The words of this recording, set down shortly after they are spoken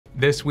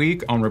This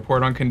week on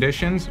Report on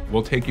Conditions,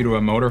 we'll take you to a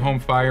motorhome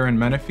fire in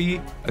Menifee,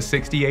 a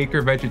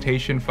 60-acre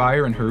vegetation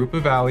fire in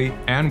Jurupa Valley,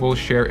 and we'll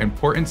share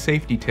important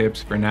safety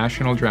tips for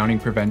National Drowning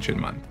Prevention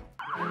Month.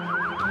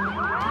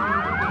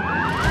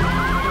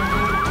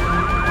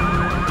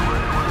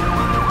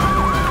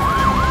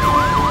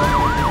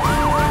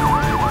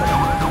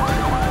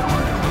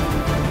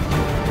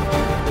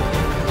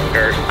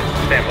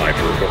 Stand by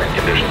for reporting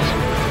conditions.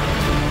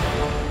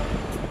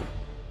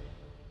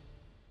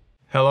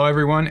 Hello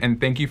everyone, and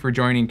thank you for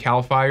joining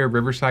CAL FIRE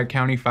Riverside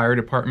County Fire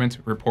Department's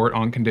Report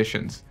on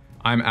Conditions.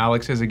 I'm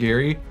Alex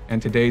Azaguirre,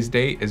 and today's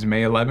date is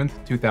May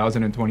 11th,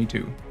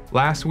 2022.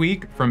 Last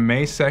week, from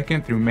May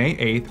 2nd through May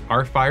 8th,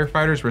 our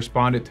firefighters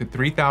responded to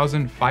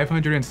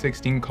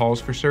 3,516 calls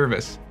for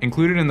service.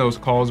 Included in those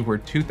calls were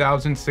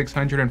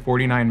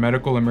 2,649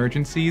 medical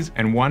emergencies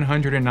and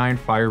 109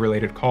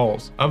 fire-related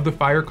calls. Of the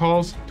fire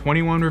calls,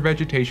 21 were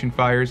vegetation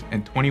fires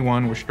and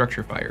 21 were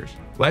structure fires.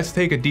 Let's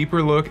take a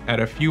deeper look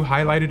at a few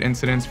highlighted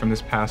incidents from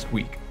this past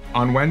week.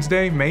 On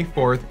Wednesday, May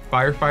 4th,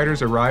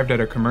 firefighters arrived at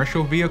a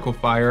commercial vehicle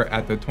fire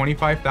at the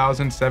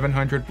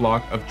 25,700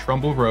 block of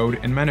Trumbull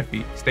Road in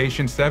Menifee.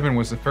 Station 7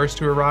 was the first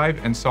to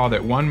arrive and saw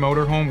that one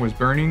motorhome was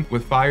burning,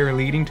 with fire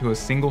leading to a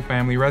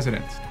single-family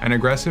residence. An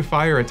aggressive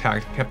fire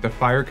attack kept the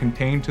fire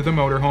contained to the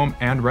motorhome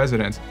and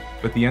residence,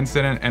 but the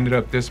incident ended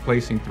up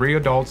displacing 3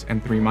 adults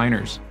and 3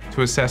 minors.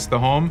 To assess the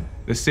home,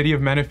 the City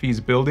of Menifee's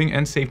Building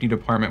and Safety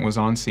Department was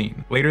on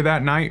scene. Later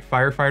that night,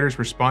 firefighters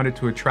responded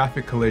to a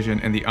traffic collision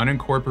in the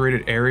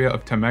unincorporated area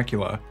of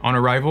Temecula. On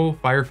arrival,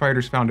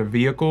 firefighters found a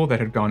vehicle that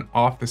had gone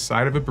off the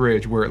side of a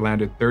bridge where it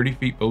landed 30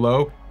 feet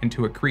below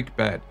into a creek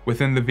bed.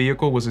 Within the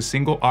vehicle was a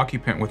single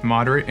occupant with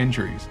moderate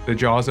injuries. The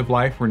jaws of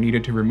life were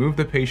needed to remove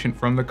the patient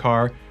from the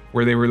car,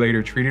 where they were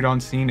later treated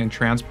on scene and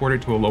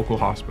transported to a local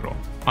hospital.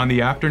 On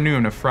the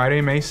afternoon of Friday,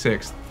 May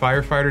 6th,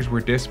 firefighters were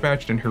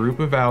dispatched in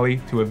Jurupa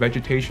Valley to a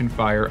vegetation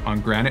fire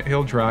on Granite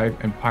Hill Drive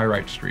and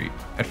Pyrite Street.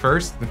 At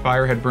first, the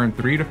fire had burned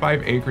 3 to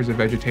 5 acres of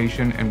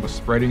vegetation and was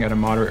spreading at a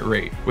moderate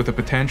rate, with the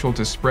potential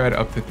to spread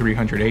up to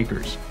 300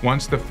 acres.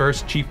 Once the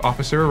first chief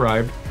officer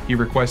arrived, he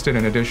requested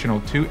an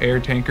additional 2 air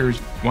tankers,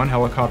 1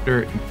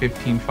 helicopter, and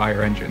 15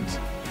 fire engines.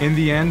 In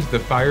the end, the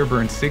fire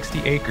burned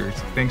 60 acres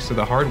thanks to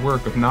the hard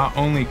work of not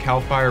only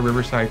CAL FIRE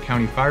Riverside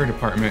County Fire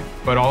Department,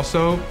 but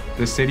also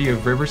the City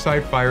of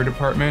Riverside Fire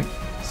Department,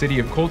 City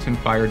of Colton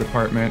Fire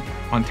Department,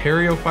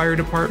 Ontario Fire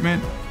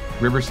Department,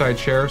 Riverside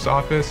Sheriff's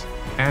Office,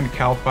 and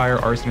CAL FIRE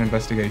Arson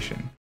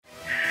Investigation.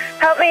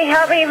 Help me,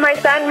 my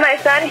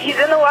son, he's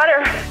in the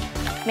water.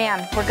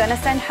 Ma'am, we're gonna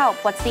send help.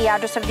 What's the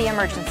address of the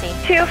emergency?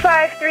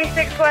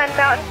 25361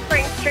 Mountain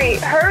Spring Street,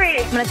 hurry.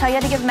 I'm gonna tell you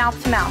how to give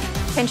mouth to mouth.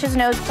 Pinch his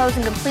nose, close,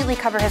 and completely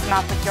cover his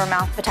mouth with your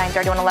mouth. Battalion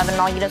 3111,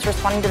 all units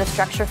responding to the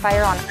structure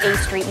fire on A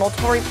Street.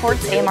 Multiple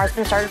reports, AMR's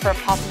been started for a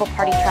possible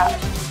party trap.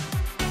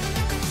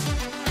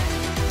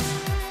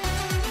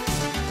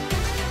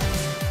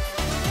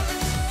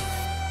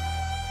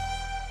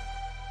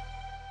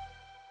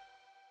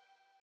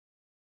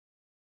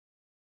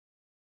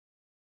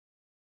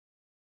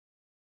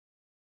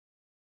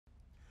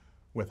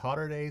 With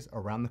hotter days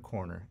around the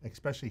corner,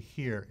 especially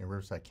here in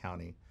Riverside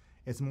County,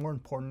 it's more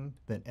important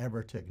than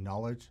ever to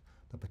acknowledge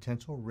the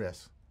potential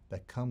risks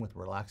that come with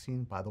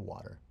relaxing by the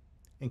water.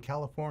 In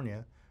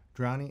California,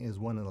 drowning is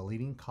one of the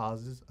leading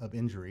causes of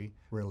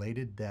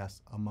injury-related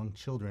deaths among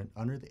children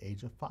under the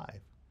age of 5.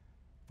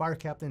 Fire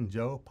Captain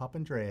Joe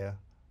Papandrea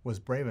was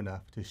brave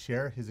enough to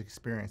share his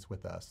experience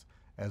with us,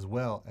 as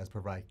well as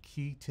provide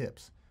key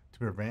tips to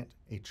prevent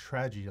a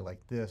tragedy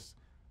like this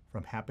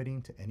from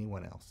happening to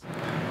anyone else.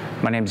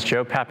 My name is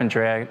Joe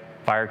Papandrea,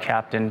 Fire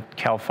Captain,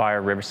 CAL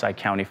FIRE Riverside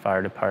County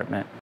Fire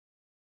Department.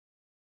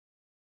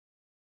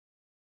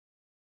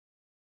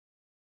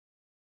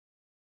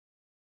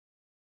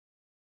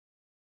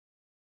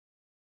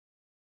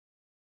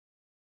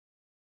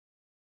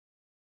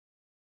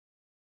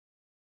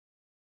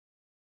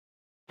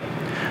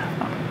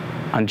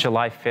 On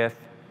July 5th,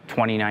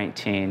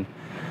 2019,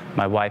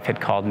 my wife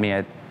had called me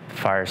at the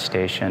fire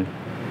station.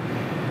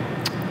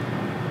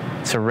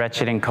 It's a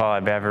wretcheding call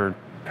I've ever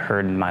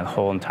heard in my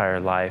whole entire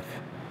life.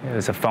 It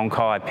was a phone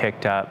call I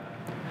picked up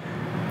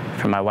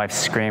from my wife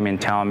screaming,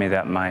 telling me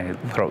that my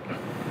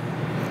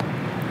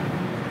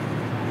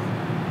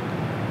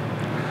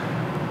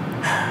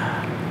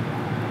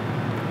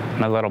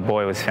little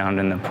boy was found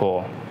in the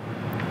pool.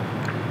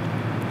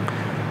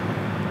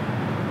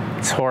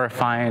 It's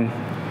horrifying,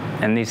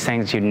 and these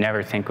things you'd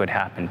never think would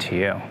happen to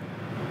you.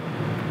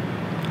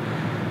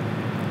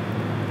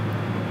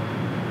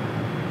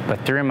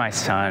 But through my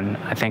son,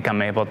 I think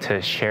I'm able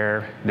to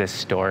share this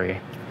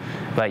story,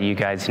 let you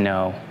guys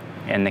know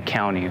in the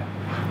county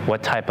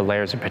what type of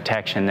layers of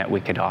protection that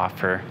we could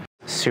offer.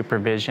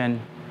 Supervision,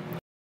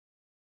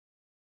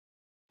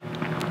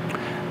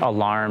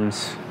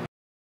 alarms,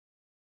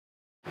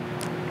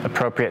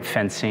 appropriate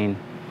fencing,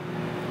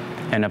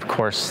 and of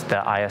course the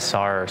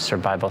ISR, or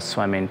survival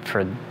swimming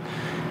for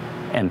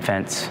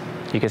infants.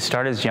 You could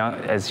start as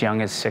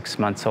young as 6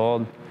 months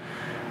old.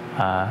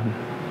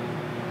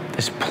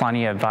 There's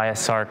plenty of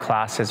ISR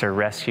classes or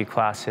rescue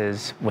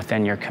classes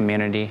within your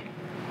community.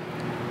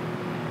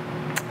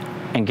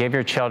 And give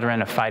your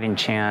children a fighting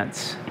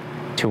chance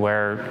to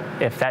where,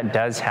 if that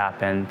does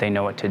happen, they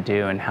know what to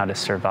do and how to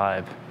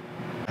survive.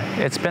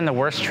 It's been the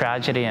worst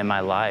tragedy in my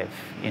life.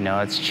 You know,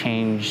 it's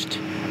changed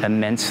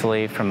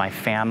immensely for my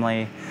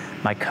family,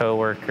 my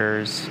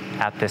coworkers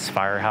at this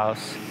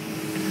firehouse.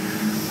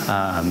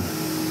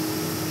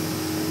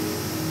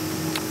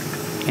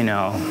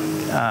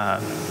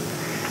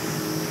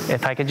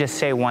 If I could just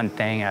say one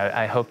thing,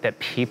 I hope that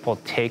people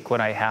take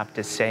what I have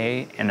to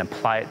say and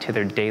apply it to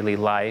their daily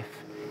life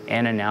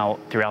in and out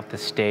throughout the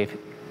state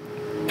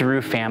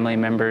through family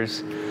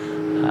members.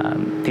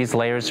 These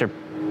layers of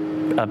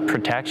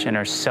protection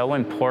are so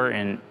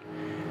important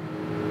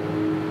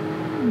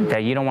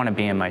that you don't want to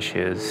be in my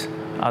shoes.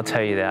 I'll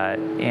tell you that.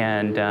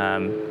 And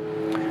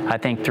I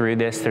think through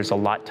this, there's a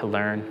lot to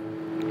learn.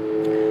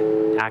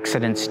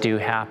 Accidents do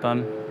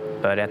happen,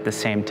 but at the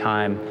same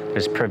time,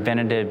 there's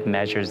preventative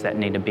measures that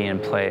need to be in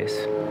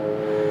place.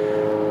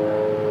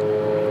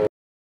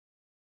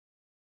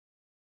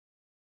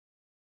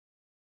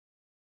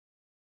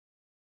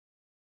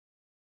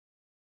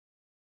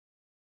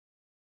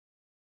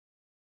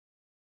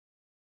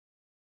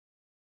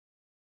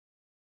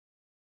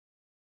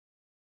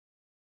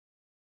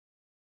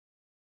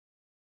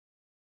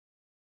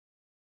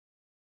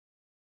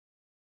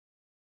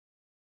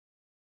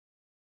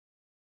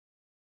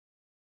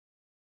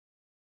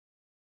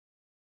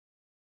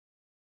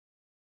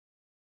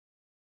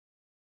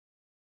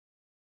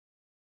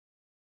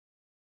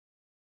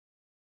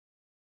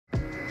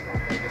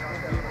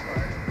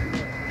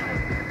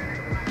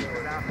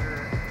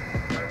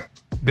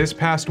 This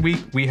past week,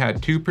 we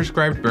had 2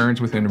 prescribed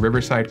burns within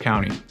Riverside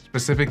County,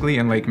 specifically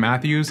in Lake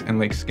Matthews and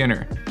Lake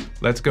Skinner.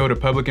 Let's go to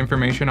Public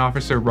Information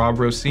Officer Rob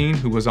Rosine,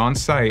 who was on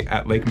site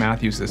at Lake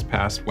Matthews this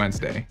past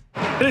Wednesday.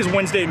 It is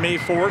Wednesday, May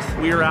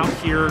 4th. We are out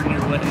here near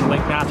the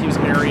Lake Matthews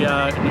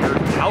area, near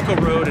Alco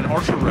Road and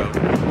Archer Road.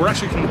 We're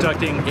actually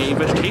conducting a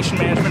vegetation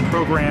management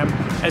program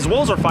as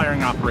well as our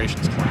firing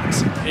operations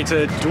class. It's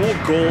a dual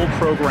goal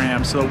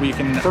program so that we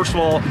can, first of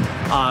all,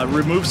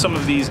 remove some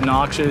of these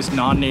noxious,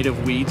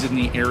 non-native weeds in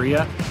the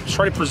area,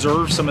 try to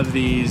preserve some of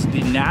the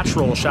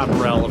natural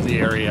chaparral of the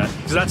area,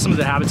 because that's some of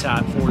the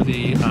habitat for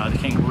the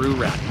kangaroo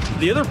rat.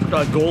 The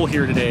other goal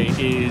here today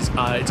is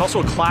it's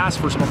also a class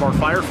for some of our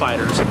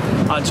firefighters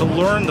to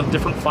learn the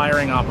different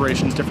firing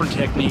operations, different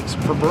techniques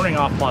for burning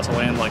off plots of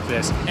land like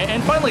this.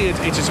 And finally,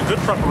 it's just a good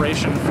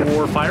preparation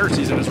for fire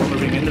season as we're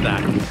moving into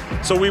that.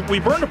 So we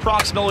burned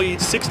approximately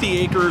 60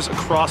 acres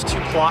across 2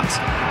 plots.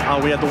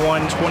 We had the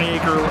one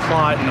 20-acre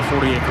plot and a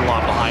 40-acre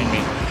lot behind me.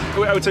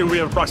 I would say we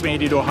have approximately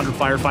 80 to 100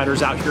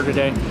 firefighters out here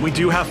today. We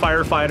do have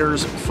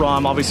firefighters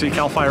from, obviously,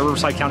 CAL FIRE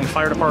Riverside County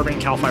Fire Department,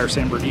 CAL FIRE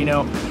San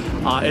Bernardino,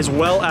 as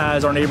well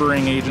as our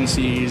neighboring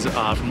agencies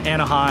from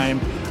Anaheim,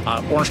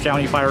 Orange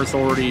County Fire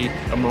Authority,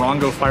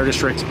 Morongo Fire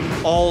District,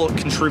 all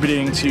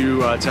contributing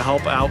to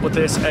help out with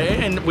this.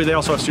 And they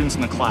also have students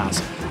in the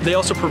class. They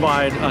also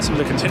provide some of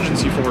the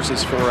contingency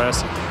forces for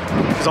us,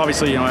 because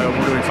obviously, when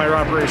we're doing fire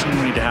operations,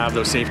 we need to have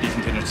those safety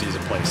contingencies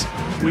in place.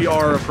 We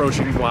are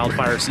approaching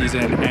wildfire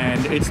season,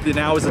 and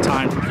now is the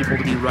time for people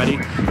to be ready.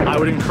 I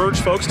would encourage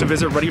folks to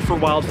visit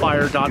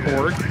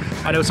readyforwildfire.org.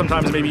 I know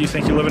sometimes maybe you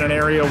think you live in an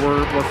area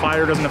where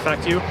fire doesn't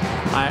affect you.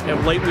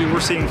 Lately,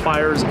 we're seeing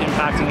fires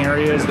impacting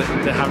areas that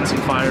haven't seen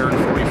fire in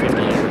 40,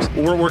 50 years.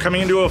 We're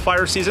coming into a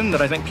fire season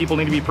that I think people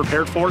need to be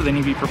prepared for. They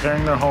need to be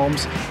preparing their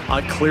homes,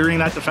 clearing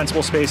that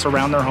defensible space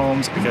around their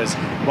homes, because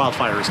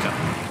wildfire is coming.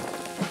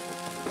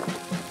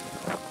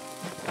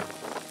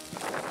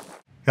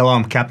 Hello,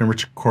 I'm Captain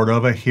Richard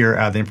Cordova here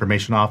at the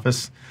Information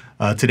Office.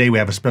 Today we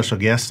have a special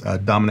guest,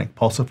 Dominic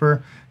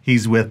Pulsifer.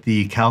 He's with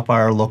the CAL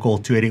FIRE Local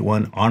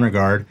 2881 Honor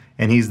Guard,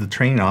 and he's the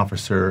training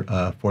officer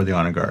for the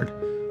Honor Guard.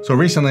 So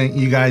recently,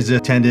 you guys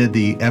attended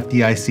the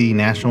FDIC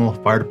National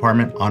Fire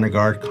Department Honor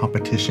Guard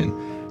competition.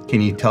 Can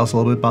you tell us a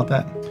little bit about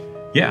that?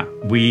 Yeah,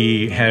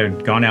 we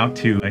had gone out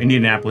to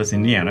Indianapolis,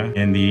 Indiana,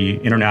 in the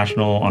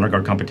International Honor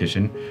Guard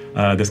competition.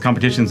 This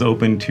competition is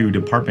open to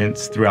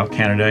departments throughout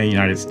Canada and the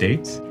United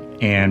States.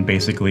 And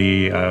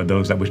basically,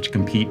 those that wish to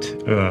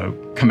compete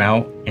come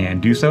out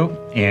and do so.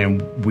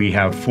 And we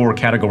have 4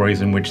 categories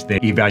in which they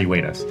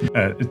evaluate us.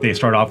 They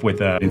start off with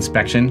an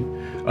inspection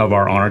of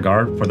our honor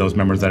guard for those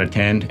members that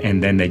attend,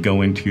 and then they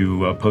go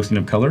into posting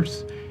of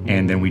colors.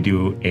 And then we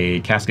do a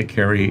casket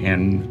carry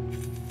and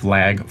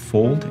flag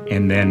fold.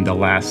 And then the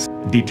last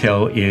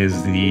detail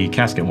is the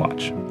casket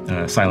watch,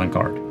 silent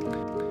guard.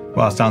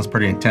 Well, it sounds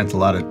pretty intense, a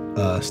lot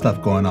of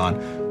stuff going on.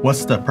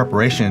 What's the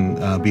preparation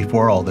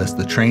before all this,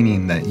 the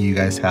training that you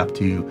guys have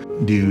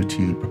to do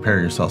to prepare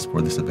yourselves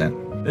for this event?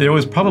 There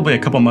was probably a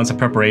couple months of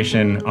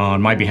preparation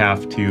on my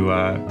behalf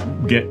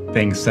to get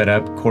things set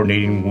up,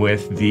 coordinating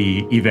with the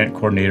event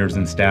coordinators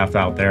and staff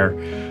out there.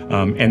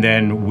 And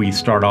then we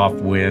start off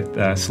with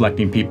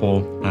selecting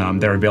people,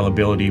 their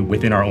availability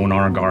within our own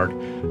honor guard.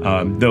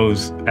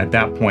 Those, at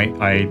that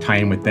point, I tie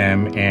in with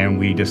them and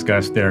we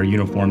discuss their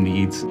uniform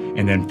needs.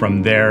 And then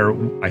from there,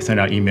 I send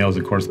out emails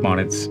and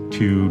correspondence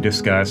to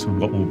discuss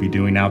what we'll be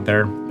doing out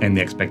there and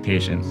the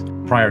expectations.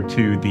 Prior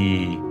to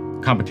the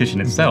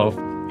competition itself,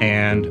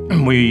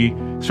 and we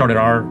started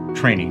our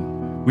training.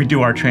 We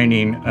do our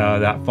training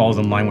that falls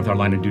in line with our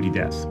line of duty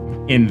desk.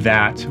 In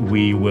that,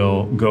 we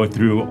will go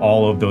through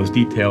all of those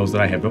details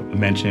that I have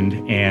mentioned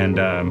and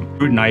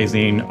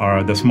scrutinizing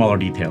the smaller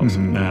details,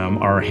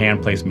 our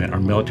hand placement, our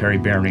military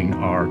bearing,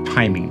 our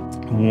timing.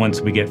 Once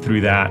we get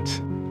through that,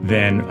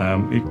 then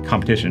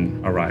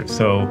competition arrives.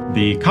 So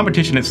the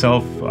competition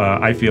itself,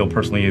 I feel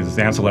personally, is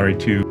ancillary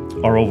to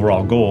our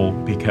overall goal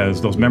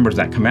because those members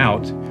that come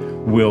out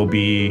will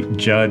be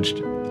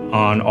judged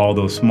on all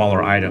those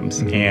smaller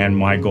items. And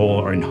my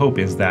goal and hope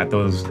is that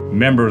those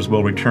members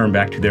will return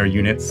back to their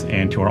units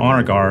and to our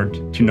honor guard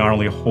to not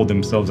only hold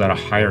themselves at a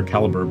higher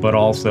caliber, but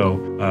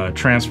also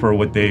transfer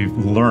what they've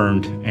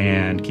learned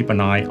and keep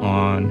an eye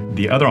on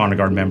the other honor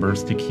guard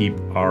members to keep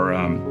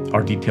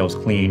our details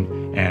clean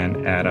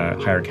and at a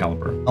higher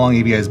caliber. How long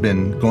have you guys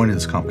been going to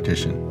this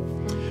competition?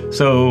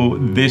 So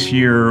this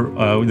year,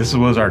 this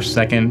was our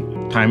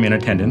second time in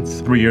attendance.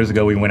 3 years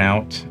ago, we went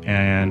out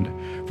and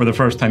for the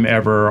first time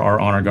ever, our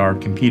honor guard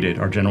competed,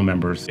 our general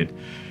members did.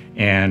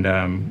 And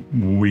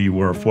we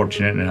were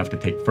fortunate enough to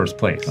take first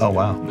place. Oh,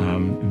 wow.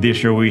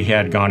 This year we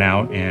had gone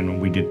out and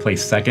we did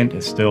place second.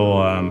 It's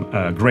still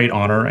a great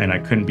honor and I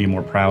couldn't be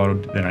more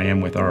proud than I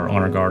am with our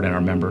honor guard and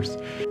our members.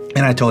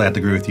 And I totally have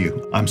to agree with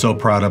you. I'm so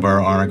proud of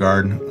our honor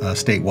guard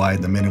statewide,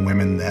 the men and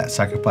women that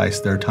sacrifice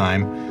their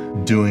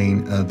time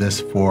doing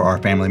this for our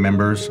family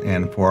members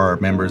and for our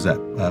members that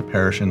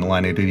perish in the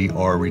line of duty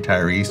or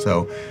retirees.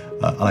 So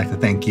I'd like to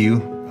thank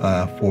you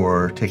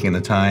for taking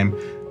the time,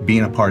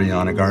 being a part of the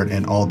honor guard,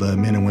 and all the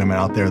men and women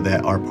out there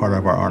that are part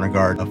of our honor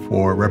guard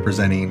for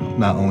representing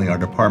not only our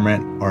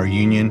department, our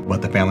union,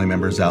 but the family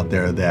members out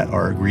there that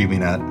are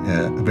grieving at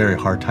a very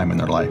hard time in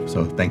their life.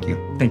 So thank you.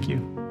 Thank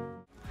you.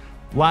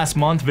 Last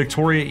month,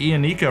 Victoria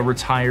Ianica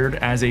retired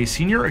as a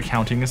senior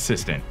accounting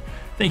assistant.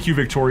 Thank you,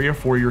 Victoria,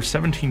 for your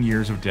 17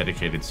 years of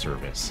dedicated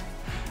service.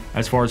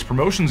 As far as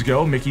promotions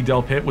go, Mickey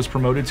Del Pitt was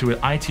promoted to an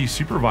IT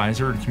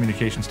supervisor in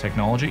communications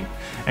technology,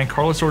 and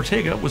Carlos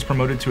Ortega was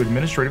promoted to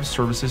administrative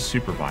services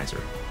supervisor.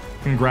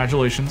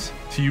 Congratulations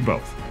to you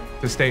both.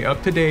 To stay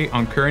up to date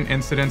on current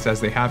incidents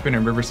as they happen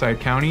in Riverside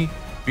County,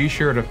 be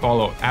sure to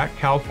follow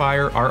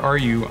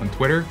 @CalFireRRU on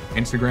Twitter,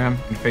 Instagram,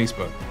 and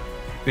Facebook.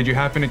 Did you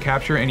happen to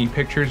capture any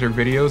pictures or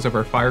videos of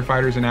our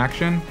firefighters in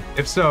action?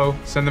 If so,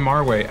 send them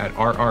our way at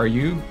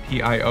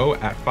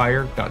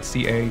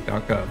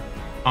rrupio@fire.ca.gov.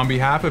 On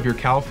behalf of your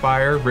CAL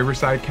FIRE,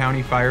 Riverside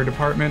County Fire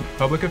Department,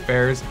 Public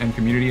Affairs, and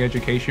Community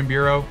Education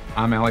Bureau,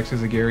 I'm Alex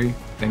Izaguirre.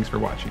 Thanks for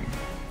watching.